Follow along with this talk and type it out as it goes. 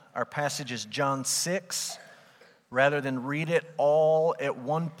Our passage is John 6. Rather than read it all at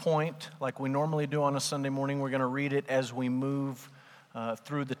one point like we normally do on a Sunday morning, we're going to read it as we move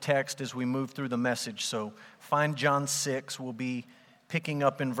through the text, as we move through the message. So find John 6. We'll be picking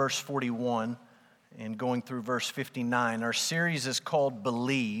up in verse 41 and going through verse 59. Our series is called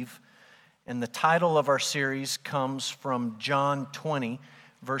Believe, and the title of our series comes from John 20,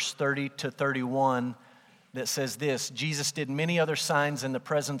 verse 30 to 31, that says this: Jesus did many other signs in the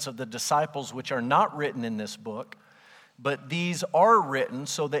presence of the disciples, which are not written in this book, but these are written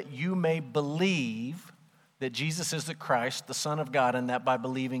so that you may believe that Jesus is the Christ, the Son of God, and that by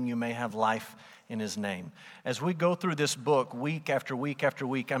believing you may have life in His name. As we go through this book week after week after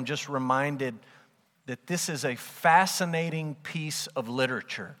week, I'm just reminded that this is a fascinating piece of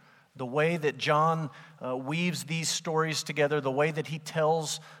literature. The way that John weaves these stories together, the way that he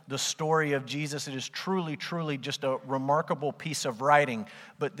tells the story of Jesus, it is truly, truly just a remarkable piece of writing.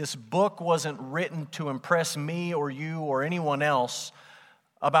 But this book wasn't written to impress me or you or anyone else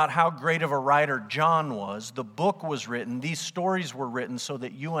about how great of a writer John was. The book was written, these stories were written so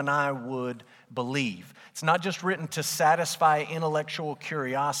that you and I would believe. It's not just written to satisfy intellectual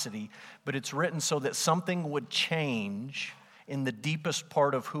curiosity, but it's written so that something would change in the deepest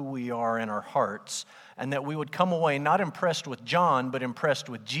part of who we are in our hearts, and that we would come away not impressed with John, but impressed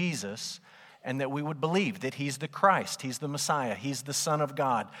with Jesus, and that we would believe that He's the Christ, He's the Messiah, He's the Son of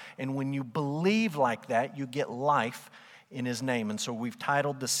God. And when you believe like that, you get life in His name. And so we've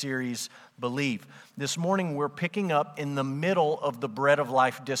titled the series Believe. This morning we're picking up in the middle of the Bread of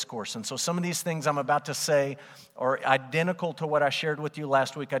Life discourse. And so some of these things I'm about to say are identical to what I shared with you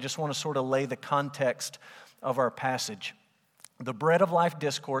last week. I just want to sort of lay the context of our passage. The Bread of Life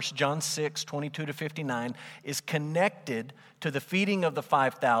discourse, John 6, 22 to 59, is connected to the feeding of the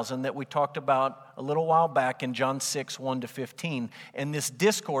 5,000 that we talked about a little while back in John 6, 1 to 15. And this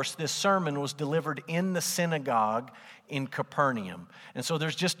discourse, this sermon, was delivered in the synagogue in Capernaum. And so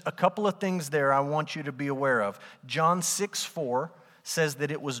there's just a couple of things there I want you to be aware of. John 6, 4 says that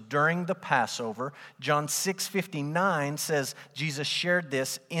it was during the Passover. John 6:59 says Jesus shared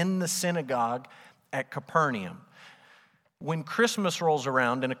this in the synagogue at Capernaum. When Christmas rolls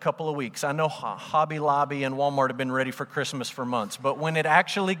around in a couple of weeks, I know Hobby Lobby and Walmart have been ready for Christmas for months, but when it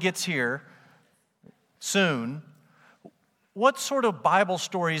actually gets here soon, what sort of Bible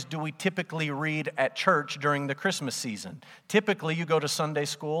stories do we typically read at church during the Christmas season? Typically, you go to Sunday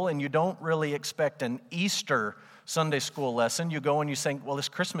school and you don't really expect an Easter Sunday school lesson. You go and you think, well, this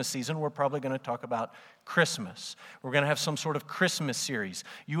Christmas season, we're probably going to talk about Christmas. We're going to have some sort of Christmas series.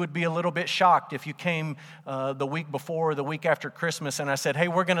 You would be a little bit shocked if you came the week before or the week after Christmas and I said, hey,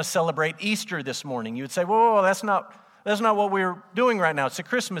 we're going to celebrate Easter this morning. You would say, whoa, that's not what we're doing right now. It's the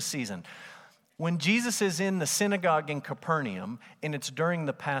Christmas season. When Jesus is in the synagogue in Capernaum and it's during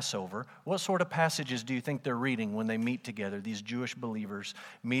the Passover, what sort of passages do you think they're reading when they meet together, these Jewish believers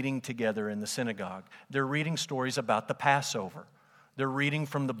meeting together in the synagogue? They're reading stories about the Passover. They're reading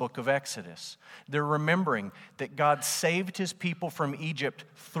from the book of Exodus. They're remembering that God saved His people from Egypt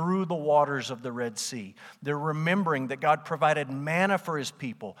through the waters of the Red Sea. They're remembering that God provided manna for His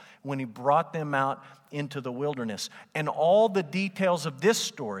people when He brought them out into the wilderness. And all the details of this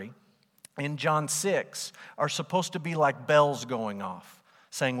story in John 6 are supposed to be like bells going off,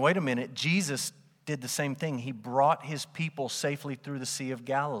 saying, wait a minute, Jesus did the same thing. He brought His people safely through the Sea of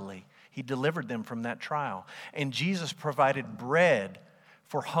Galilee. He delivered them from that trial. And Jesus provided bread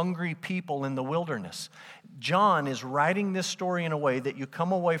for hungry people in the wilderness. John is writing this story in a way that you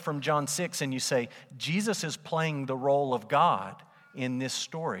come away from John 6 and you say, Jesus is playing the role of God in this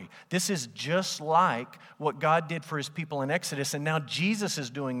story. This is just like what God did for His people in Exodus, and now Jesus is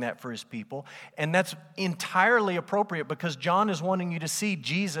doing that for His people, and that's entirely appropriate because John is wanting you to see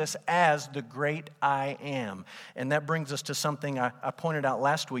Jesus as the great I am. And that brings us to something I pointed out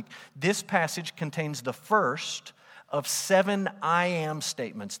last week. This passage contains the first of 7 I am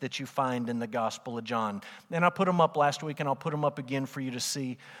statements that you find in the Gospel of John. And I put them up last week, and I'll put them up again for you to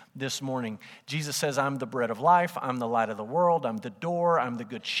see this morning. Jesus says, I'm the bread of life, I'm the light of the world, I'm the door, I'm the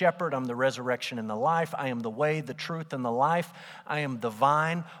good shepherd, I'm the resurrection and the life, I am the way, the truth, and the life, I am the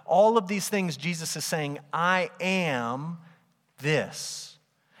vine. All of these things Jesus is saying, I am this.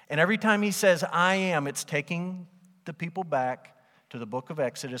 And every time He says, I am, it's taking the people back to the book of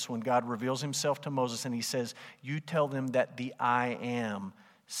Exodus when God reveals Himself to Moses and He says, you tell them that the I am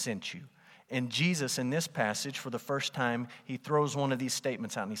sent you. And Jesus, in this passage, for the first time, He throws one of these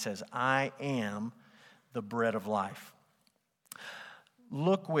statements out and He says, I am the bread of life.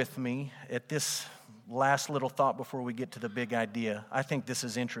 Look with me at this last little thought before we get to the big idea. I think this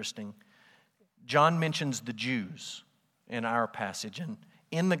is interesting. John mentions the Jews in our passage, and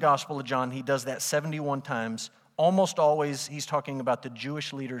in the Gospel of John, he does that 71 times. Almost always, he's talking about the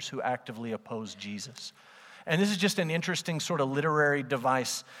Jewish leaders who actively oppose Jesus. And this is just an interesting sort of literary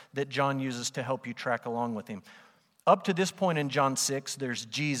device that John uses to help you track along with him. Up to this point in John 6, there's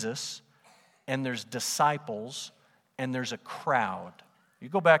Jesus, and there's disciples, and there's a crowd. You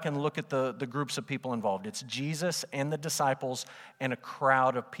go back and look at the groups of people involved. It's Jesus and the disciples and a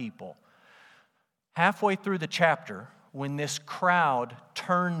crowd of people. Halfway through the chapter, when this crowd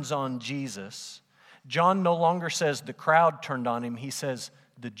turns on Jesus, John no longer says the crowd turned on him. He says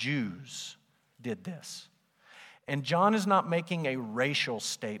the Jews did this. And John is not making a racial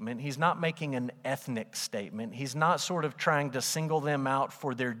statement. He's not making an ethnic statement. He's not sort of trying to single them out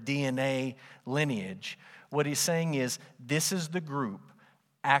for their DNA lineage. What he's saying is, this is the group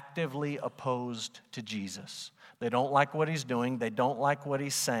actively opposed to Jesus. They don't like what he's doing. They don't like what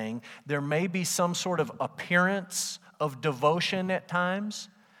he's saying. There may be some sort of appearance of devotion at times,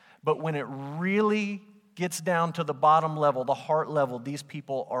 but when it really gets down to the bottom level, the heart level, these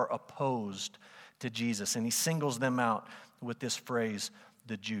people are opposed to Jesus. And he singles them out with this phrase,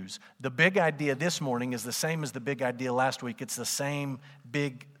 the Jews. The big idea this morning is the same as the big idea last week. It's the same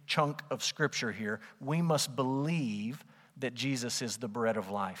big chunk of Scripture here. We must believe that Jesus is the bread of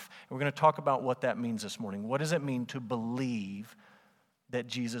life. And we're going to talk about what that means this morning. What does it mean to believe that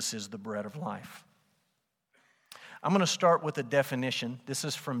Jesus is the bread of life? I'm going to start with a definition. This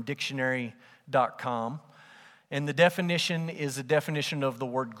is from dictionary.com. And the definition is a definition of the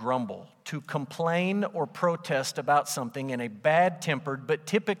word grumble: to complain or protest about something in a bad-tempered but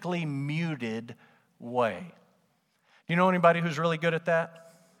typically muted way. Do you know anybody who's really good at that?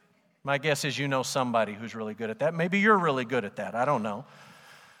 My guess is you know somebody who's really good at that. Maybe you're really good at that. I don't know.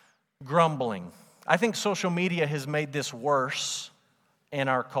 Grumbling. I think social media has made this worse in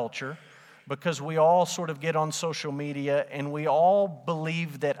our culture because we all sort of get on social media and we all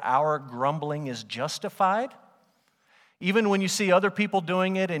believe that our grumbling is justified. Even when you see other people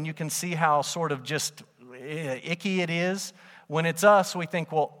doing it and you can see how sort of just icky it is, when it's us, we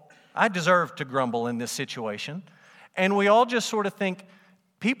think, well, I deserve to grumble in this situation. And we all just sort of think,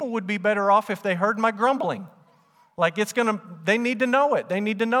 people would be better off if they heard my grumbling. Like they need to know it. They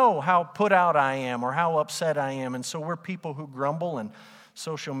need to know how put out I am or how upset I am. And so we're people who grumble, and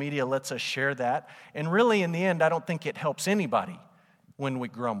social media lets us share that. And really, in the end, I don't think it helps anybody when we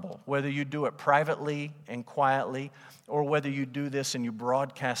grumble, whether you do it privately and quietly, or whether you do this and you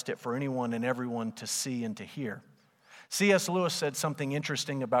broadcast it for anyone and everyone to see and to hear. C.S. Lewis said something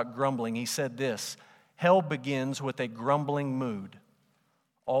interesting about grumbling. He said this: hell begins with a grumbling mood,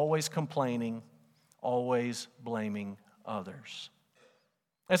 always complaining, always blaming others.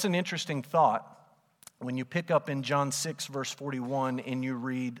 That's an interesting thought when you pick up in John 6, verse 41, and you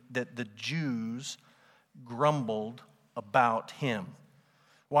read that the Jews grumbled about him.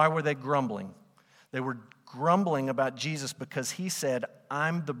 Why were they grumbling? They were grumbling about Jesus because he said,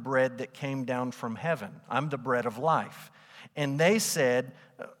 I'm the bread that came down from heaven. I'm the bread of life. And they said,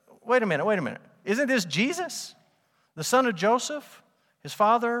 wait a minute. Isn't this Jesus, the son of Joseph? His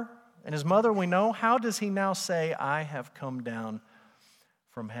father and his mother we know. How does he now say, I have come down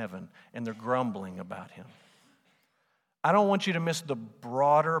from heaven? And they're grumbling about him. I don't want you to miss the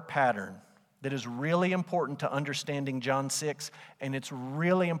broader pattern that is really important to understanding John 6, and it's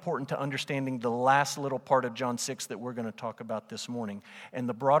really important to understanding the last little part of John 6 that we're going to talk about this morning. And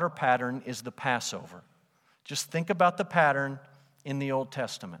the broader pattern is the Passover. Just think about the pattern in the Old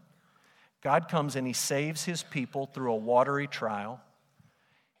Testament. God comes and he saves his people through a watery trial.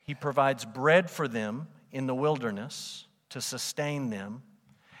 He provides bread for them in the wilderness to sustain them.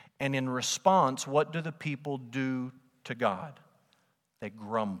 And in response, what do the people do to God? They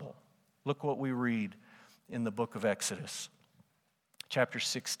grumble. Look what we read in the book of Exodus. Chapter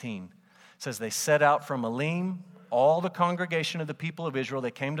 16 says, they set out from Elim, all the congregation of the people of Israel.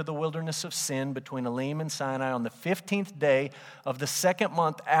 They came to the wilderness of Sin between Elim and Sinai on the 15th day of the second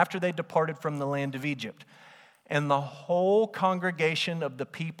month after they departed from the land of Egypt. And the whole congregation of the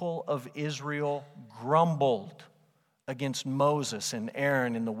people of Israel grumbled against Moses and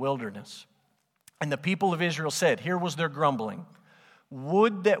Aaron in the wilderness. And the people of Israel said, here was their grumbling: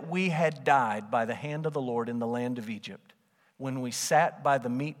 would that we had died by the hand of the Lord in the land of Egypt, when we sat by the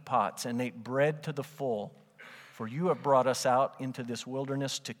meat pots and ate bread to the full. For you have brought us out into this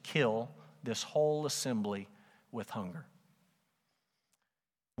wilderness to kill this whole assembly with hunger.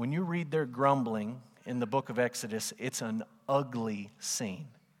 When you read their grumbling in the book of Exodus, it's an ugly scene.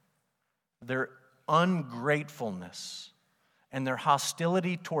 Their ungratefulness and their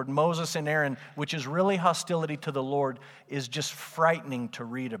hostility toward Moses and Aaron, which is really hostility to the Lord, is just frightening to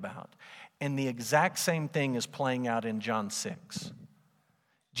read about. And the exact same thing is playing out in John 6.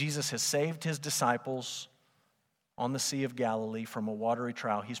 Jesus has saved his disciples on the Sea of Galilee from a watery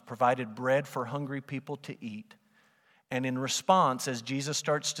trial. He's provided bread for hungry people to eat. And in response, as Jesus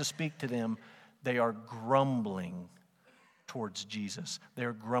starts to speak to them, they are grumbling towards Jesus.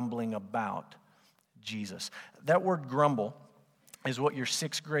 They're grumbling about Jesus. That word grumble is what your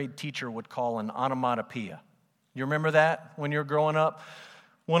sixth grade teacher would call an onomatopoeia. You remember that when you were growing up?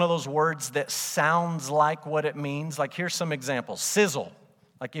 One of those words that sounds like what it means. Like, here's some examples. Sizzle.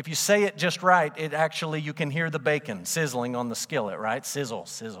 Like, if you say it just right, it actually, you can hear the bacon sizzling on the skillet, right? Sizzle,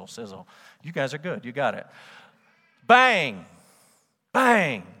 sizzle, sizzle. You guys are good. You got it. Bang.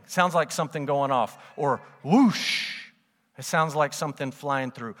 Bang. Sounds like something going off. Or whoosh. It sounds like something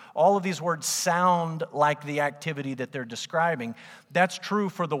flying through. All of these words sound like the activity that they're describing. That's true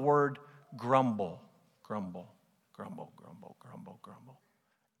for the word grumble. Grumble, grumble, grumble, grumble, grumble.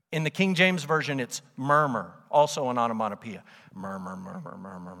 In the King James Version, it's murmur, also an onomatopoeia. Murmur, murmur,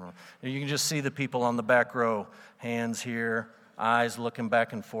 murmur, murmur. You can just see the people on the back row, hands here, eyes looking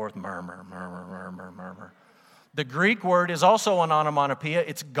back and forth. Murmur, murmur, murmur, murmur. The Greek word is also an onomatopoeia.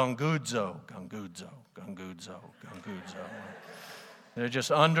 It's gungudzo, gungudzo, gungudzo, gungudzo. They're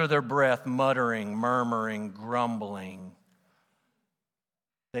just under their breath, muttering, murmuring, grumbling.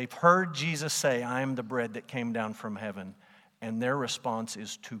 They've heard Jesus say, I am the bread that came down from heaven. And their response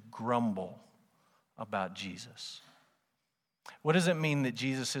is to grumble about Jesus. What does it mean that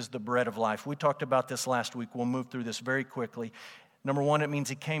Jesus is the bread of life? We talked about this last week. We'll move through this very quickly. Number one, it means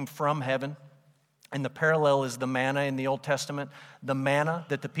he came from heaven. And the parallel is the manna in the Old Testament. The manna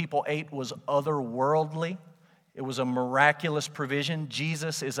that the people ate was otherworldly. It was a miraculous provision.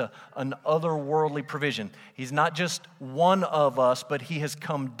 Jesus is an otherworldly provision. He's not just one of us, but he has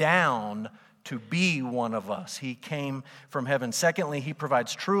come down to be one of us. He came from heaven. Secondly, he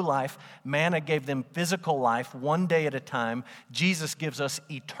provides true life. Manna gave them physical life, one day at a time. Jesus gives us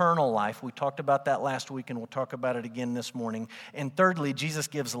eternal life. We talked about that last week, and we'll talk about it again this morning. And thirdly, Jesus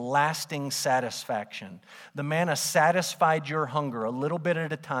gives lasting satisfaction. The manna satisfied your hunger a little bit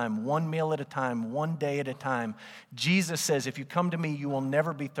at a time, one meal at a time, one day at a time. Jesus says, if you come to me, you will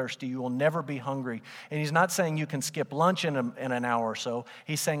never be thirsty. You will never be hungry. And he's not saying you can skip lunch in an hour or so.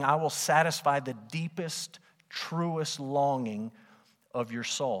 He's saying, I will satisfy the deepest, truest longing of your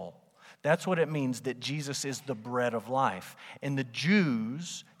soul. That's what it means that Jesus is the bread of life. And the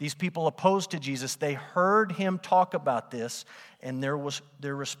Jews, these people opposed to Jesus, they heard him talk about this, and their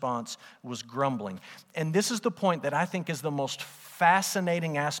response was grumbling. And this is the point that I think is the most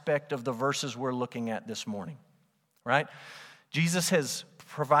fascinating aspect of the verses we're looking at this morning, right? Jesus has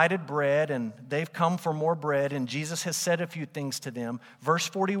provided bread, and they've come for more bread, and Jesus has said a few things to them. Verse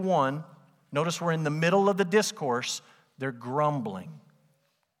 41, notice we're in the middle of the discourse. They're grumbling.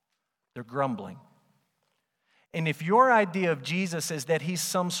 They're grumbling. And if your idea of Jesus is that he's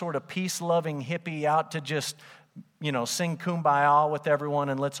some sort of peace-loving hippie out to just, sing kumbaya with everyone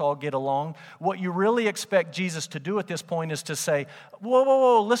and let's all get along, what you really expect Jesus to do at this point is to say,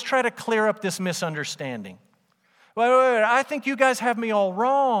 whoa, let's try to clear up this misunderstanding. Wait, I think you guys have me all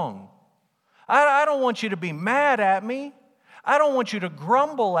wrong. I don't want you to be mad at me. I don't want you to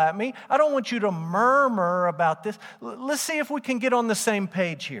grumble at me. I don't want you to murmur about this. Let's see if we can get on the same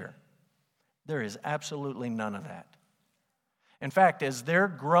page here. There is absolutely none of that. In fact, as they're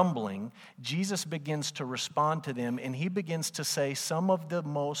grumbling, Jesus begins to respond to them, and he begins to say some of the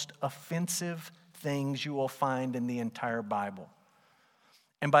most offensive things you will find in the entire Bible.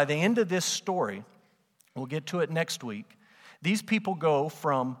 And by the end of this story, we'll get to it next week, these people go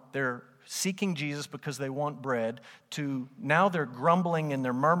from their seeking Jesus because they want bread, to now they're grumbling and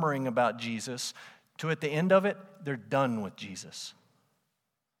they're murmuring about Jesus, to at the end of it, they're done with Jesus.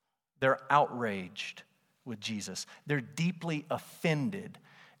 They're outraged with Jesus. They're deeply offended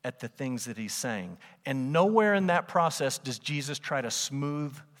at the things that he's saying. And nowhere in that process does Jesus try to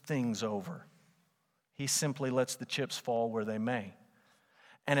smooth things over. He simply lets the chips fall where they may.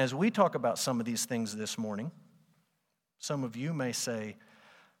 And as we talk about some of these things this morning, some of you may say,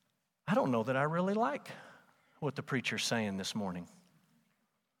 I don't know that I really like what the preacher's saying this morning.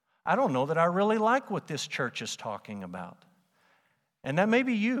 I don't know that I really like what this church is talking about. And that may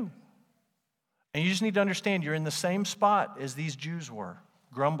be you. And you just need to understand you're in the same spot as these Jews were,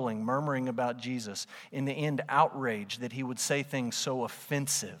 grumbling, murmuring about Jesus, in the end outraged that he would say things so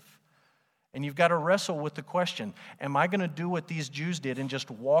offensive. And you've got to wrestle with the question, am I going to do what these Jews did and just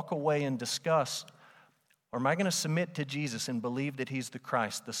walk away in disgust? Or am I going to submit to Jesus and believe that he's the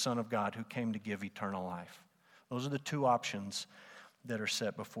Christ, the Son of God, who came to give eternal life? Those are the two options that are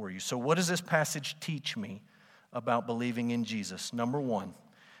set before you. So what does this passage teach me about believing in Jesus? Number one,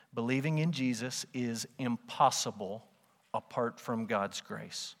 believing in Jesus is impossible apart from God's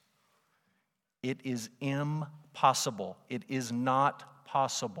grace. It is impossible. It is not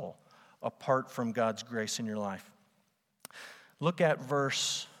possible apart from God's grace in your life. Look at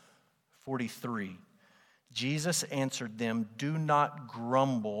verse 43. Jesus answered them, "Do not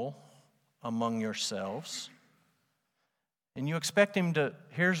grumble among yourselves." And you expect him to,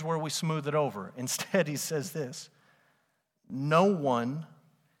 here's where we smooth it over. Instead, he says this, "No one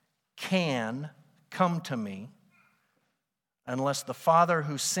can come to me unless the Father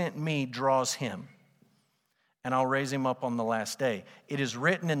who sent me draws him, and I'll raise him up on the last day. It is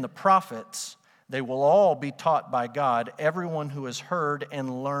written in the prophets, they will all be taught by God. Everyone who has heard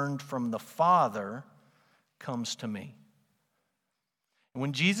and learned from the Father comes to me."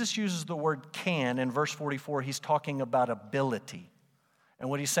 When Jesus uses the word can in verse 44, he's talking about ability. And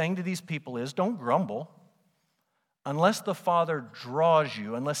what he's saying to these people is, don't grumble. Unless the Father draws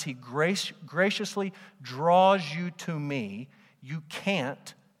you, unless he graciously draws you to me, you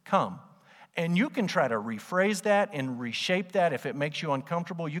can't come. And you can try to rephrase that and reshape that if it makes you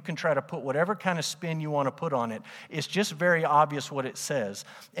uncomfortable. You can try to put whatever kind of spin you want to put on it. It's just very obvious what it says.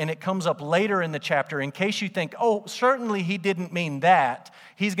 And it comes up later in the chapter. In case you think, oh, certainly he didn't mean that,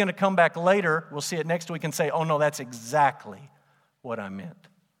 he's going to come back later, we'll see it next week, and say, oh no, that's exactly what I meant.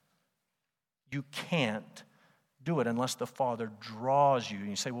 You can't do it unless the Father draws you. And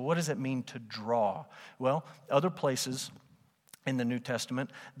you say, well, what does it mean to draw? Well, other places in the New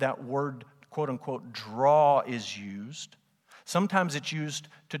Testament, that word, quote unquote, draw is used. Sometimes it's used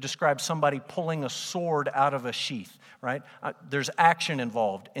to describe somebody pulling a sword out of a sheath, right? There's action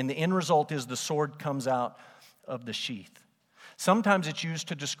involved, and the end result is the sword comes out of the sheath. Sometimes it's used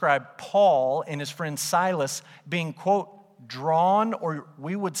to describe Paul and his friend Silas being, quote, drawn, or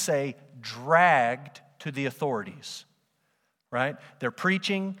we would say dragged to the authorities, right? They're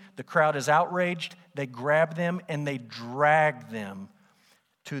preaching, the crowd is outraged, they grab them and they drag them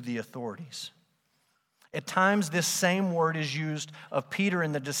to the authorities. At times, this same word is used of Peter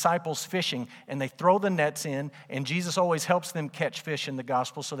and the disciples fishing, and they throw the nets in, and Jesus always helps them catch fish in the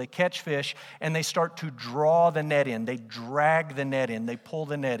gospel. So they catch fish, and they start to draw the net in. They drag the net in. They pull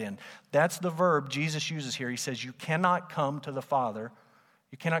the net in. That's the verb Jesus uses here. He says, you cannot come to the Father.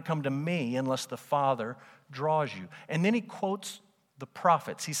 You cannot come to me unless the Father draws you. And then he quotes the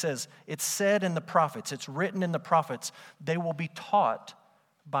prophets. He says, it's said in the prophets, it's written in the prophets, they will be taught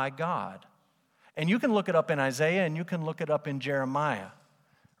by God. And you can look it up in Isaiah and you can look it up in Jeremiah,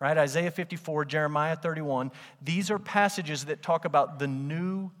 right? Isaiah 54, Jeremiah 31. These are passages that talk about the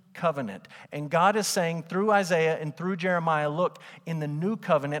new covenant. And God is saying through Isaiah and through Jeremiah, look, in the new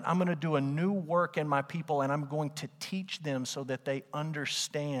covenant, I'm going to do a new work in my people and I'm going to teach them so that they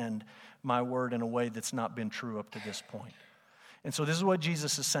understand my word in a way that's not been true up to this point. And so this is what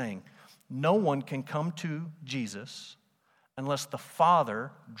Jesus is saying. No one can come to Jesus unless the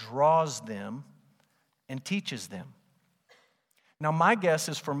Father draws them and teaches them. Now, my guess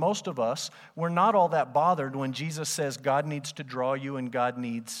is for most of us, we're not all that bothered when Jesus says God needs to draw you and God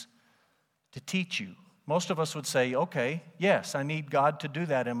needs to teach you. Most of us would say, okay, yes, I need God to do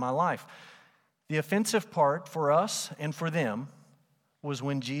that in my life. The offensive part for us and for them was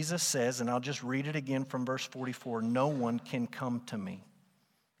when Jesus says, and I'll just read it again from verse 44, no one can come to me.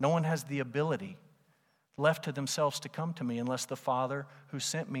 No one has the ability left to themselves to come to me unless the Father who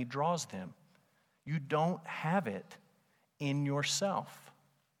sent me draws them. You don't have it in yourself.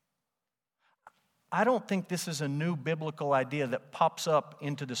 I don't think this is a new biblical idea that pops up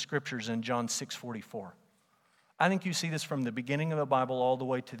into the scriptures in John 6:44. I think you see this from the beginning of the Bible all the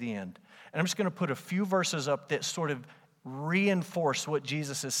way to the end. And I'm just going to put a few verses up that sort of reinforce what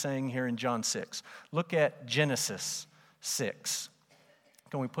Jesus is saying here in John 6. Look at Genesis 6.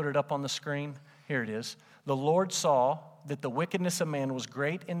 Can we put it up on the screen? Here it is. The Lord saw that the wickedness of man was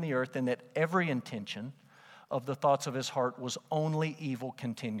great in the earth and that every intention of the thoughts of his heart was only evil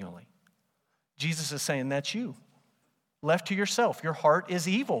continually. Jesus is saying, that's you. Left to yourself, your heart is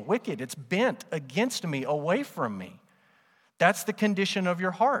evil, wicked. It's bent against me, away from me. That's the condition of your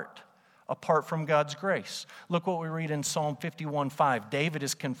heart, apart from God's grace. Look what we read in Psalm 51:5. David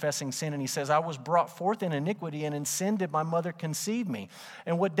is confessing sin, and he says, I was brought forth in iniquity, and in sin did my mother conceive me.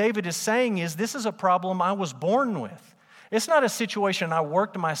 And what David is saying is, this is a problem I was born with. It's not a situation I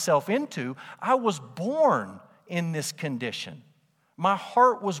worked myself into. I was born in this condition. My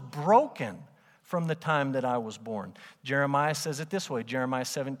heart was broken from the time that I was born. Jeremiah says it this way, Jeremiah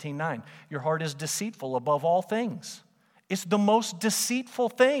 17:9. Your heart is deceitful above all things. It's the most deceitful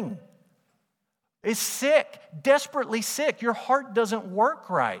thing. It's sick, desperately sick. Your heart doesn't work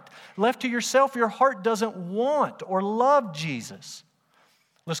right. Left to yourself, your heart doesn't want or love Jesus.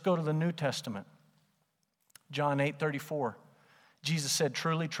 Let's go to the New Testament. John 8:34. Jesus said,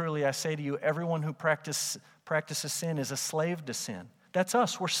 "Truly, truly, I say to you, everyone who practices sin is a slave to sin." That's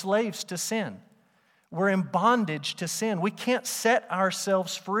us. We're slaves to sin. We're in bondage to sin. We can't set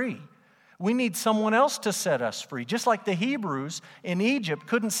ourselves free. We need someone else to set us free. Just like the Hebrews in Egypt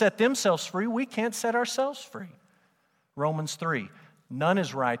couldn't set themselves free, we can't set ourselves free. Romans 3. None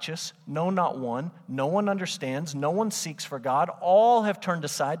is righteous, no, not one. No one understands, no one seeks for God. All have turned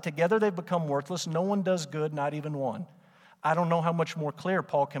aside. Together they've become worthless. No one does good, not even one. I don't know how much more clear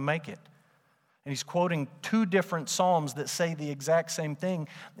Paul can make it. And he's quoting two different Psalms that say the exact same thing.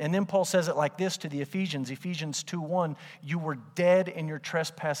 And then Paul says it like this to the Ephesians, Ephesians 2:1, "You were dead in your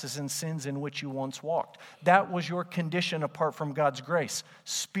trespasses and sins in which you once walked." That was your condition apart from God's grace,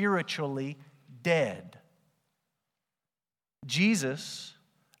 spiritually dead. Jesus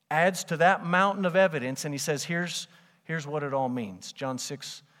adds to that mountain of evidence, and he says, here's what it all means. John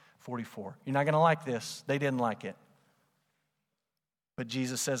 6:44. You're not going to like this. They didn't like it. But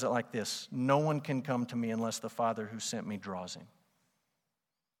Jesus says it like this: "No one can come to me unless the Father who sent me draws him."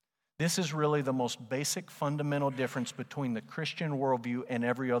 This is really the most basic fundamental difference between the Christian worldview and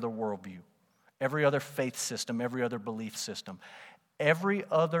every other worldview, every other faith system, every other belief system. Every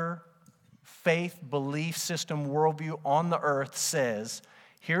other faith, belief system, worldview on the earth says,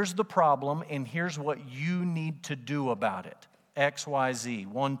 here's the problem and here's what you need to do about it. X, Y, Z,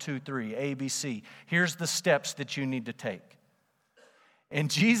 1, 2, 3, A, B, C. Here's the steps that you need to take. And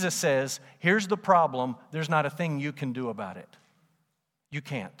Jesus says, here's the problem. There's not a thing you can do about it. You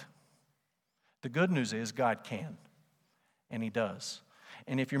can't. The good news is God can, and he does.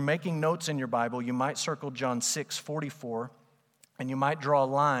 And if you're making notes in your Bible, you might circle John 6:44, and you might draw a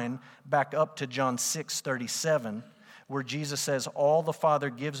line back up to John 6:37, where Jesus says, "All the Father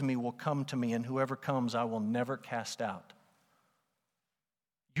gives me will come to me, and whoever comes I will never cast out."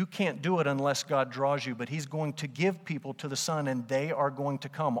 You can't do it unless God draws you, but he's going to give people to the Son, and they are going to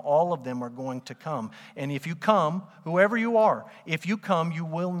come. All of them are going to come. And if you come, whoever you are, if you come, you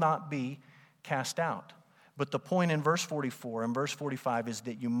will not be cast out. But the point in verse 44 and verse 45 is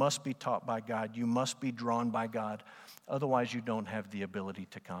that you must be taught by God. You must be drawn by God. Otherwise, you don't have the ability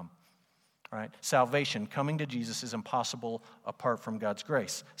to come. All right? Salvation, coming to Jesus, is impossible apart from God's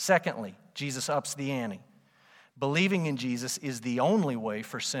grace. Secondly, Jesus ups the ante. Believing in Jesus is the only way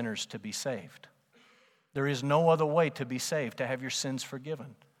for sinners to be saved. There is no other way to be saved, to have your sins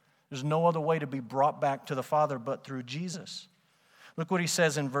forgiven. There's no other way to be brought back to the Father but through Jesus. Look what he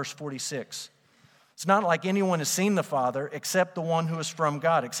says in verse 46. It's not like anyone has seen the Father except the one who is from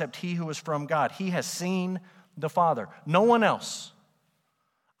God, except he who is from God. He has seen the Father. No one else.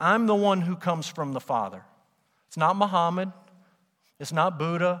 I'm the one who comes from the Father. It's not Muhammad. It's not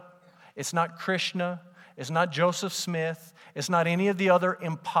Buddha. It's not Krishna. It's not Joseph Smith. It's not any of the other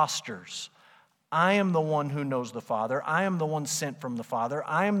imposters. I am the one who knows the Father. I am the one sent from the Father.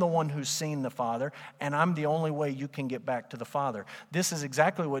 I am the one who's seen the Father, and I'm the only way you can get back to the Father. This is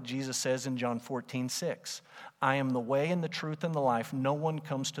exactly what Jesus says in John 14:6. I am the way and the truth and the life. No one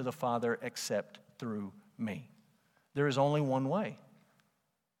comes to the Father except through me. There is only one way.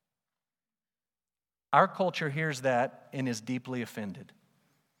 Our culture hears that and is deeply offended.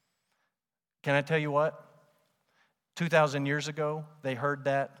 Can I tell you what? 2,000 years ago, they heard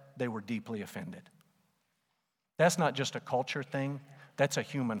that, they were deeply offended. That's not just a culture thing, that's a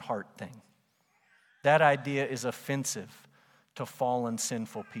human heart thing. That idea is offensive to fallen,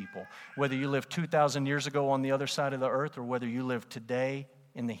 sinful people. Whether you lived 2,000 years ago on the other side of the earth or whether you live today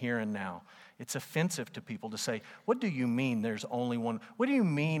in the here and now, it's offensive to people to say, what do you mean there's only one? What do you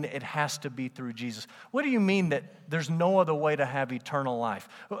mean it has to be through Jesus? What do you mean that there's no other way to have eternal life?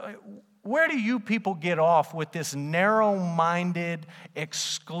 Where do you people get off with this narrow-minded,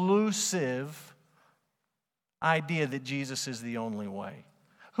 exclusive idea that Jesus is the only way?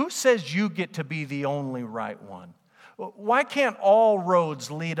 Who says you get to be the only right one? Why can't all roads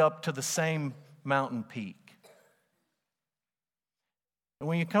lead up to the same mountain peak? And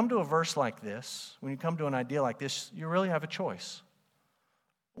when you come to a verse like this, when you come to an idea like this, you really have a choice.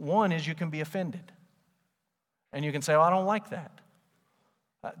 One is you can be offended. And you can say, oh, I don't like that.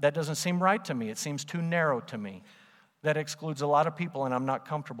 That doesn't seem right to me. It seems too narrow to me. That excludes a lot of people, and I'm not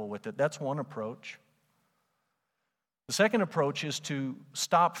comfortable with it. That's one approach. The second approach is to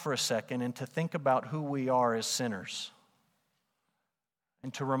stop for a second and to think about who we are as sinners.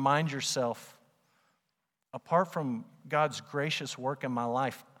 And to remind yourself, apart from God's gracious work in my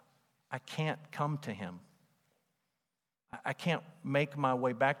life, I can't come to him. I can't make my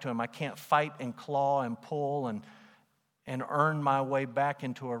way back to him. I can't fight and claw and pull and earn my way back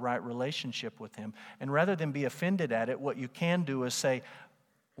into a right relationship with him. And rather than be offended at it, what you can do is say,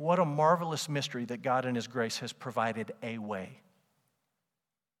 What a marvelous mystery that God in His grace has provided a way.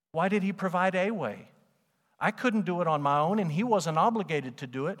 Why did He provide a way? I couldn't do it on my own, and He wasn't obligated to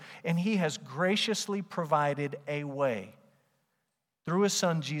do it, and He has graciously provided a way through His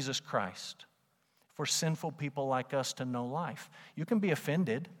Son, Jesus Christ, for sinful people like us to know life. You can be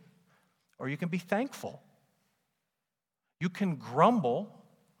offended, or you can be thankful. You can grumble,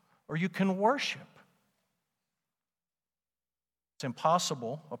 or you can worship. It's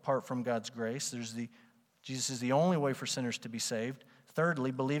impossible apart from God's grace. Jesus is the only way for sinners to be saved.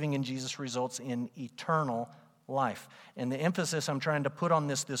 Thirdly, believing in Jesus results in eternal life. And the emphasis I'm trying to put on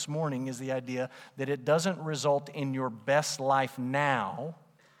this morning is the idea that it doesn't result in your best life now.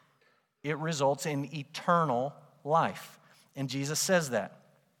 It results in eternal life. And Jesus says that.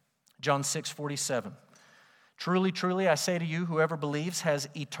 John 6:47. Truly, truly, I say to you, whoever believes has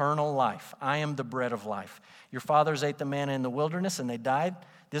eternal life. I am the bread of life. Your fathers ate the manna in the wilderness and they died.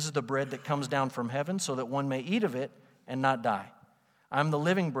 This is the bread that comes down from heaven so that one may eat of it and not die. I'm the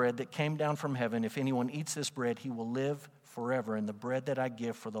living bread that came down from heaven. If anyone eats this bread, he will live forever. And the bread that I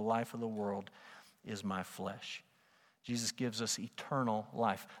give for the life of the world is my flesh. Jesus gives us eternal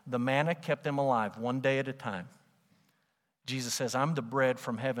life. The manna kept them alive one day at a time. Jesus says, I'm the bread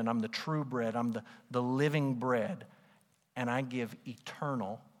from heaven. I'm the true bread. I'm the living bread. And I give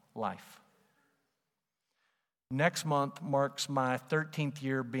eternal life. Next month marks my 13th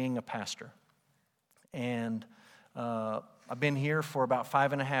year being a pastor. And I've been here for about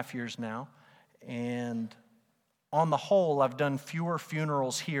 5.5 years now. And on the whole, I've done fewer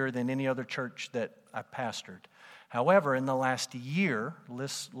funerals here than any other church that I've pastored. However, in the last year,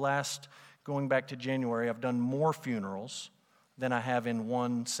 going back to January, I've done more funerals than I have in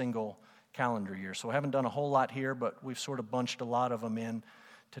one single calendar year. So I haven't done a whole lot here, but we've sort of bunched a lot of them in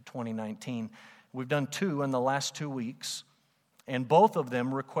to 2019. We've done 2 in the last 2 weeks, and both of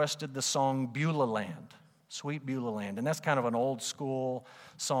them requested the song Beulah Land, Sweet Beulah Land. And that's kind of an old school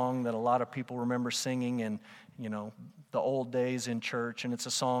song that a lot of people remember singing in, the old days in church, and it's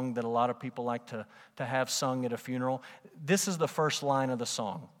a song that a lot of people like to have sung at a funeral. This is the first line of the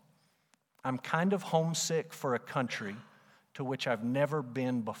song. I'm kind of homesick for a country to which I've never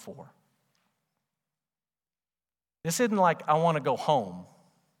been before. This isn't like I want to go home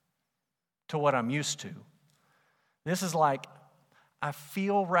to what I'm used to. This is like I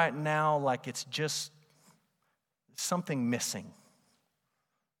feel right now like it's just something missing.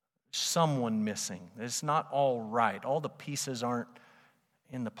 Someone missing. It's not all right. All the pieces aren't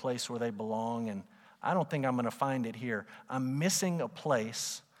in the place where they belong, and I don't think I'm going to find it here. I'm missing a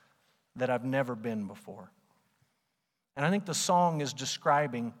place that I've never been before. And I think the song is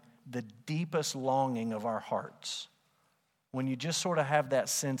describing the deepest longing of our hearts. When you just sort of have that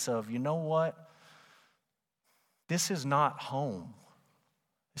sense of, you know what? This is not home.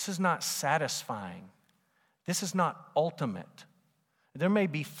 This is not satisfying. This is not ultimate. There may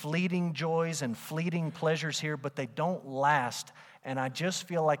be fleeting joys and fleeting pleasures here, but they don't last. And I just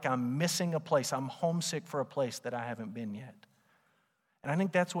feel like I'm missing a place. I'm homesick for a place that I haven't been yet. And I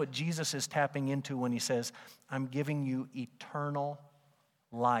think that's what Jesus is tapping into when He says, I'm giving you eternal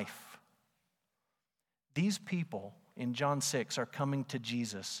life. These people in John 6 are coming to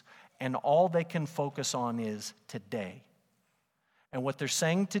Jesus, and all they can focus on is today. And what they're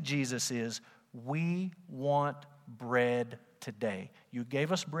saying to Jesus is, we want bread today. You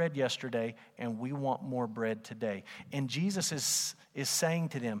gave us bread yesterday, and we want more bread today. And Jesus is saying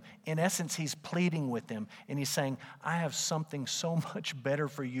to them, in essence, He's pleading with them, and He's saying, I have something so much better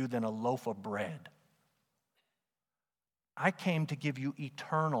for you than a loaf of bread. I came to give you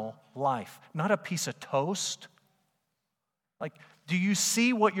eternal life, not a piece of toast. Like, do you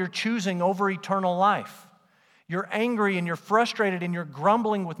see what you're choosing over eternal life? You're angry and you're frustrated and you're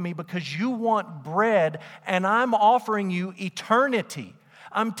grumbling with me because you want bread, and I'm offering you eternity.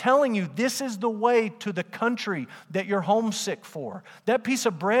 I'm telling you, this is the way to the country that you're homesick for. That piece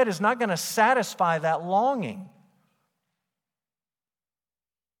of bread is not going to satisfy that longing.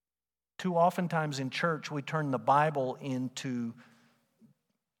 Too oftentimes in church, we turn the Bible into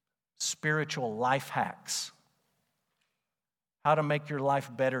spiritual life hacks. How to make your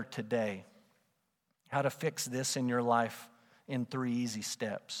life better today. How to fix this in your life in 3 easy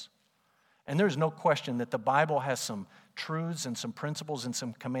steps. And there's no question that the Bible has some truths and some principles and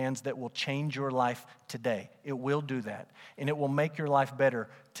some commands that will change your life today. It will do that. And it will make your life better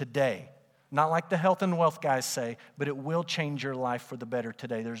today. Not like the health and wealth guys say, but it will change your life for the better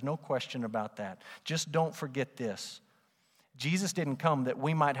today. There's no question about that. Just don't forget this. Jesus didn't come that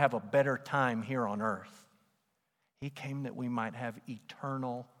we might have a better time here on earth. He came that we might have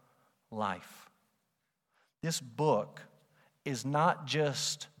eternal life. This book is not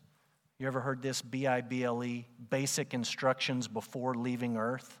just, you ever heard this, BIBLE, basic instructions before leaving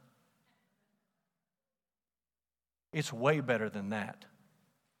earth? It's way better than that.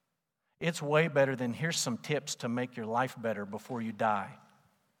 It's way better than here's some tips to make your life better before you die.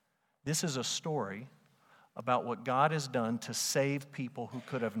 This is a story about what God has done to save people who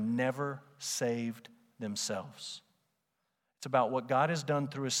could have never saved themselves. It's about what God has done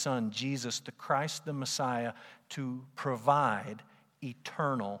through His Son, Jesus, the Christ, the Messiah, to provide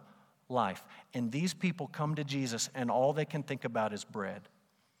eternal life. And these people come to Jesus and all they can think about is bread.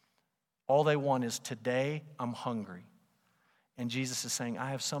 All they want is, today I'm hungry. And Jesus is saying,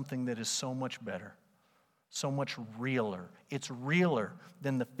 I have something that is so much better, so much realer. It's realer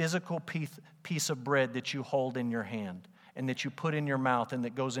than the physical piece of bread that you hold in your hand and that you put in your mouth and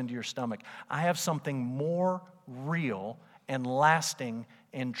that goes into your stomach. I have something more real and lasting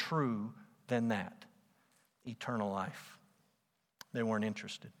and true than that. Eternal life. They weren't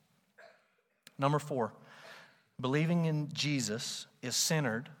interested. Number 4, believing in Jesus is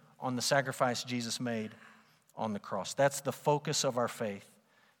centered on the sacrifice Jesus made on the cross. That's the focus of our faith,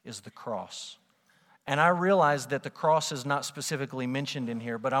 is the cross. And I realize that the cross is not specifically mentioned in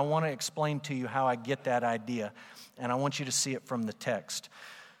here, but I want to explain to you how I get that idea, and I want you to see it from the text.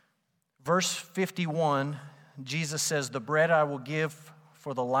 Verse 51, Jesus says, the bread I will give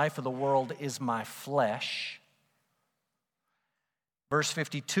for the life of the world is my flesh. Verse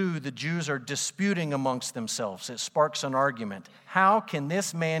 52, the Jews are disputing amongst themselves. It sparks an argument. How can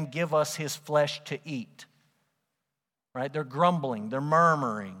this man give us his flesh to eat? Right? They're grumbling, they're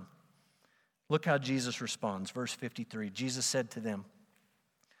murmuring. Look how Jesus responds. Verse 53, Jesus said to them,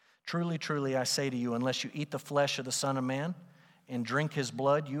 truly, truly, I say to you, unless you eat the flesh of the Son of Man and drink his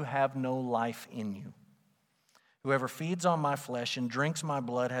blood, you have no life in you. Whoever feeds on my flesh and drinks my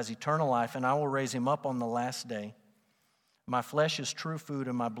blood has eternal life, and I will raise him up on the last day. My flesh is true food,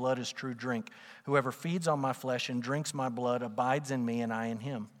 and my blood is true drink. Whoever feeds on my flesh and drinks my blood abides in me, and I in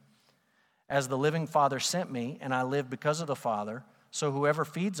him. As the living Father sent me, and I live because of the Father, so whoever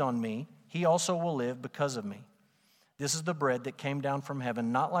feeds on me, he also will live because of me. This is the bread that came down from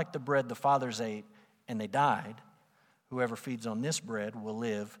heaven, not like the bread the fathers ate, and they died. Whoever feeds on this bread will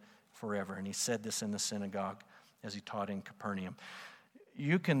live forever. And he said this in the synagogue as he taught in Capernaum.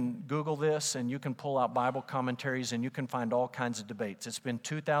 You can Google this and you can pull out Bible commentaries and you can find all kinds of debates. It's been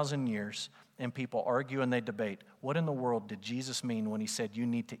 2,000 years and people argue and they debate. What in the world did Jesus mean when he said, you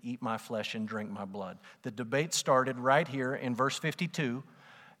need to eat my flesh and drink my blood? The debate started right here in verse 52,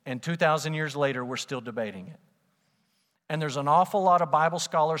 and 2,000 years later we're still debating it. And there's an awful lot of Bible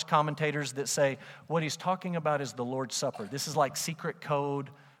scholars, commentators that say what he's talking about is the Lord's Supper. This is like secret code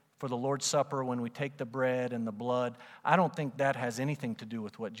for the Lord's Supper when we take the bread and the blood. I don't think that has anything to do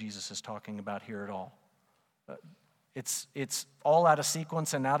with what Jesus is talking about here at all. It's all out of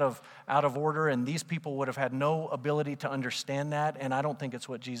sequence and out of order, and these people would have had no ability to understand that, and I don't think it's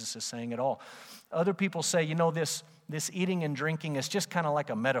what Jesus is saying at all. Other people say, this eating and drinking is just kind of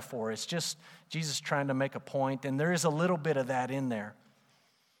like a metaphor. It's just Jesus trying to make a point, and there is a little bit of that in there.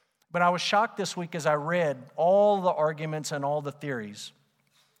 But I was shocked this week as I read all the arguments and all the theories.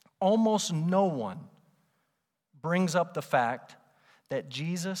 Almost no one brings up the fact that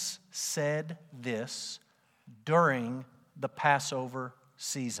Jesus said this during the Passover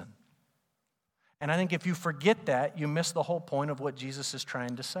season. And I think if you forget that, you miss the whole point of what Jesus is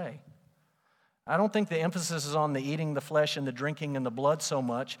trying to say. I don't think the emphasis is on the eating the flesh and the drinking and the blood so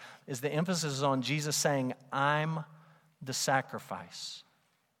much as the emphasis is on Jesus saying, I'm the sacrifice.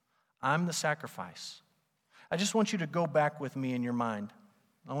 I'm the sacrifice. I just want you to go back with me in your mind.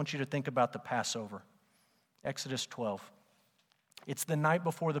 I want you to think about the Passover. Exodus 12. It's the night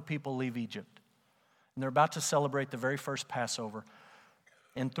before the people leave Egypt. And they're about to celebrate the very first Passover.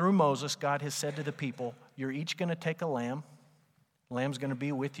 And through Moses, God has said to the people, you're each going to take a lamb. The lamb's going to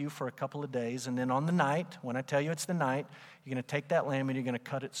be with you for a couple of days. And then on the night, when I tell you it's the night, you're going to take that lamb and you're going to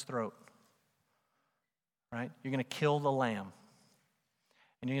cut its throat. Right? You're going to kill the lamb.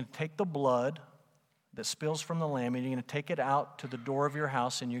 And you're going to take the blood that spills from the lamb, and you're going to take it out to the door of your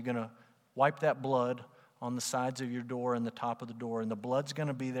house, and you're going to wipe that blood on the sides of your door and the top of the door, and the blood's going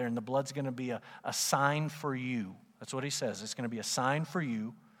to be there, and the blood's going to be a sign for you. That's what he says. It's going to be a sign for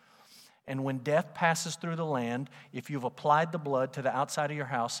you. And when death passes through the land, if you've applied the blood to the outside of your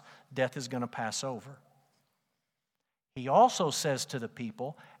house, death is going to pass over. He also says to the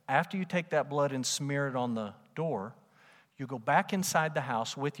people, after you take that blood and smear it on the door, you go back inside the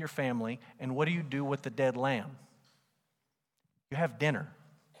house with your family, and what do you do with the dead lamb? You have dinner.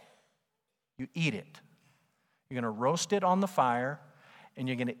 You eat it. You're going to roast it on the fire, and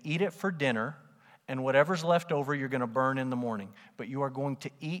you're going to eat it for dinner, and whatever's left over you're going to burn in the morning. But you are going to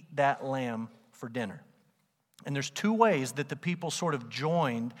eat that lamb for dinner. And there's two ways that the people sort of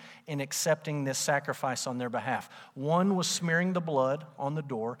joined in accepting this sacrifice on their behalf. One was smearing the blood on the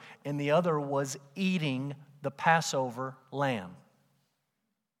door, and the other was eating the Passover lamb.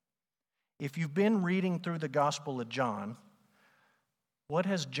 If you've been reading through the Gospel of John, what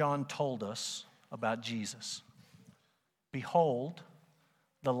has John told us about Jesus? Behold,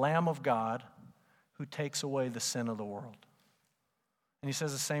 the Lamb of God who takes away the sin of the world. And he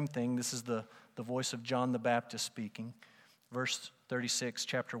says the same thing. This is the voice of John the Baptist speaking. Verse 36,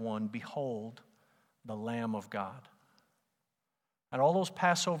 chapter 1, behold, the Lamb of God. And all those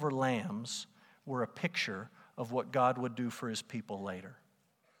Passover lambs were a picture of what God would do for his people later.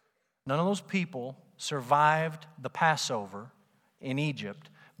 None of those people survived the Passover in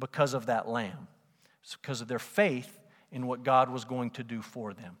Egypt because of that lamb. It's because of their faith in what God was going to do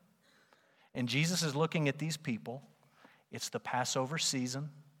for them. And Jesus is looking at these people. It's the Passover season.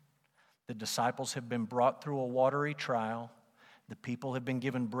 The disciples have been brought through a watery trial. The people have been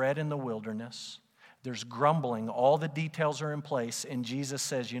given bread in the wilderness. There's grumbling. All the details are in place. And Jesus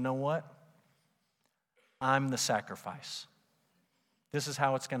says, you know what? I'm the sacrifice. This is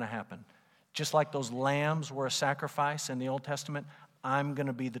how it's going to happen. Just like those lambs were a sacrifice in the Old Testament, I'm going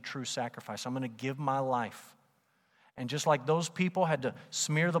to be the true sacrifice. I'm going to give my life. And just like those people had to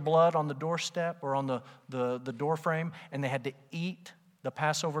smear the blood on the doorstep or on the door frame, and they had to eat the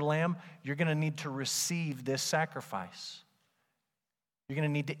Passover lamb, you're going to need to receive this sacrifice. You're going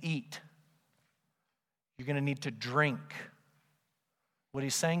to need to eat. You're going to need to drink. What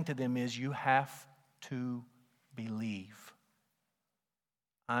he's saying to them is, you have to believe.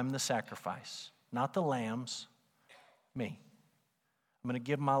 I'm the sacrifice, not the lambs, me. I'm going to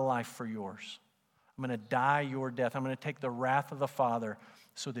give my life for yours. I'm going to die your death. I'm going to take the wrath of the Father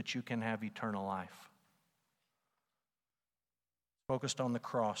so that you can have eternal life. Focused on the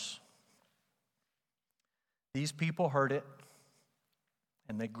cross. These people heard it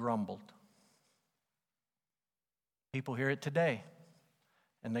and they grumbled. People hear it today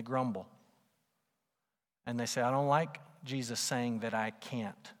and they grumble. And they say, I don't like Jesus saying that I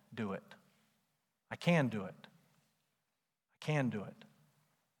can't do it. I can do it. I can do it.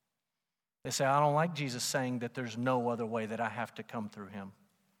 They say, I don't like Jesus saying that there's no other way, that I have to come through him.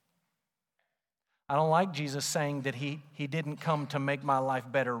 I don't like Jesus saying that he didn't come to make my life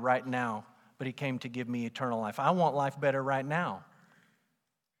better right now, but he came to give me eternal life. I want life better right now.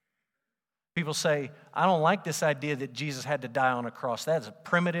 People say, I don't like this idea that Jesus had to die on a cross. That's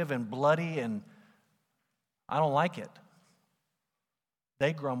primitive and bloody, and I don't like it.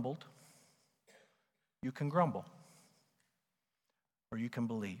 They grumbled. You can grumble, or you can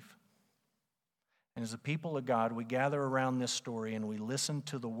believe. And as the people of God, we gather around this story and we listen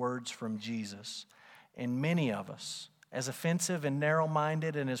to the words from Jesus. And many of us, as offensive and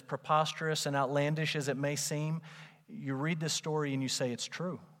narrow-minded and as preposterous and outlandish as it may seem, you read this story and you say it's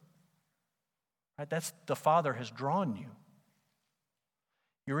true. Right? That's the Father has drawn you.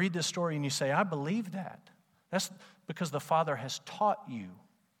 You read this story and you say, I believe that. That's because the Father has taught you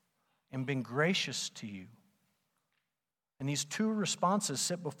and been gracious to you. And these two responses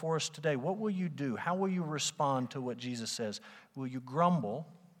sit before us today. What will you do? How will you respond to what Jesus says? Will you grumble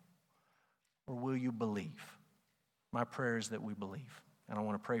or will you believe? My prayer is that we believe. And I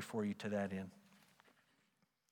want to pray for you to that end.